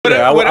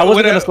I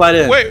wasn't gonna slide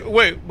in.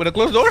 Wait, with a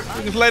closed door?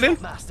 You can slide in?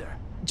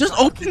 Just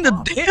open the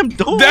damn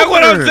door. That's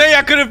what I'm saying.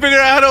 I couldn't figure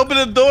out how to open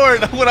the door.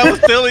 That's what I was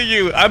telling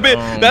you. I mean,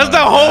 that's the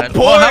whole point,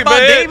 well, how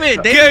about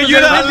man. David?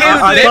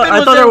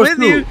 I thought there was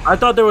two. I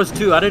thought there was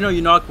two. I didn't know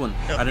you knocked one.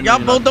 Y'all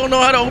both don't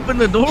know how to open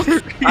the door.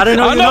 I didn't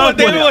know you knocked one. I know what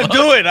David was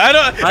doing.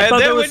 I thought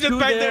there was just two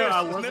back there.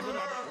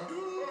 there.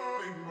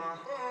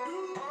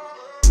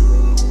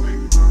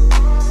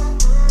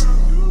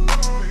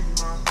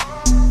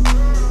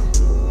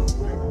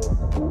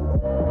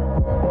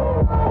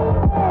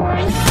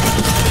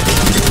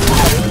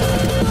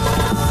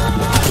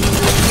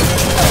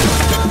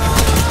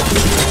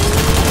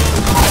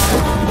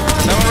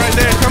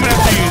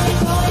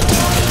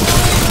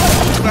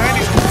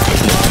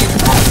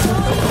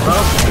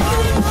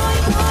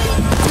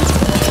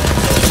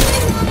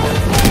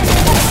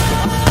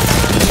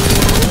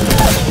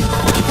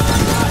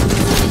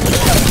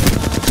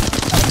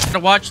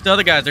 Watch the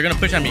other guys. They're gonna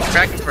push on me.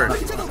 Crack it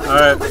first. All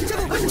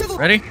right.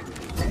 Ready?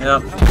 Yeah.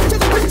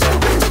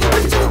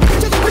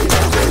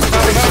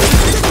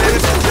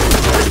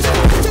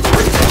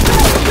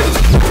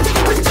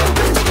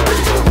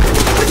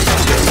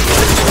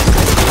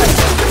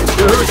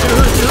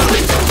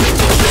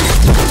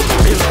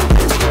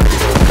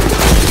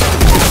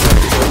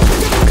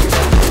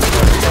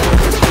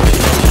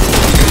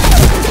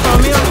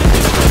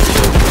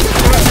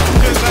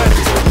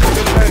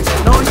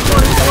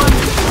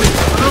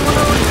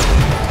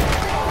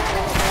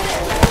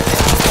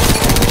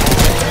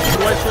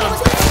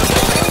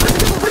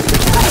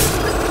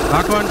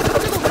 Knock one.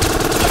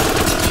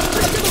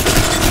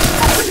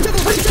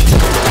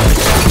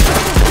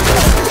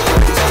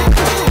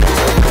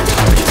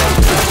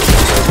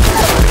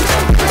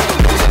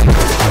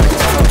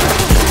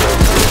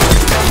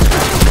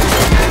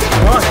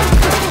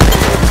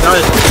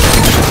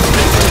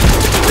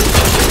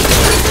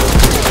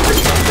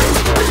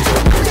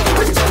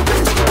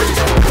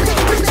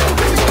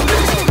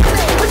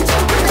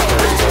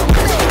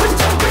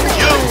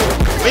 You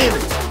win.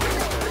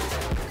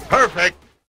 Perfect.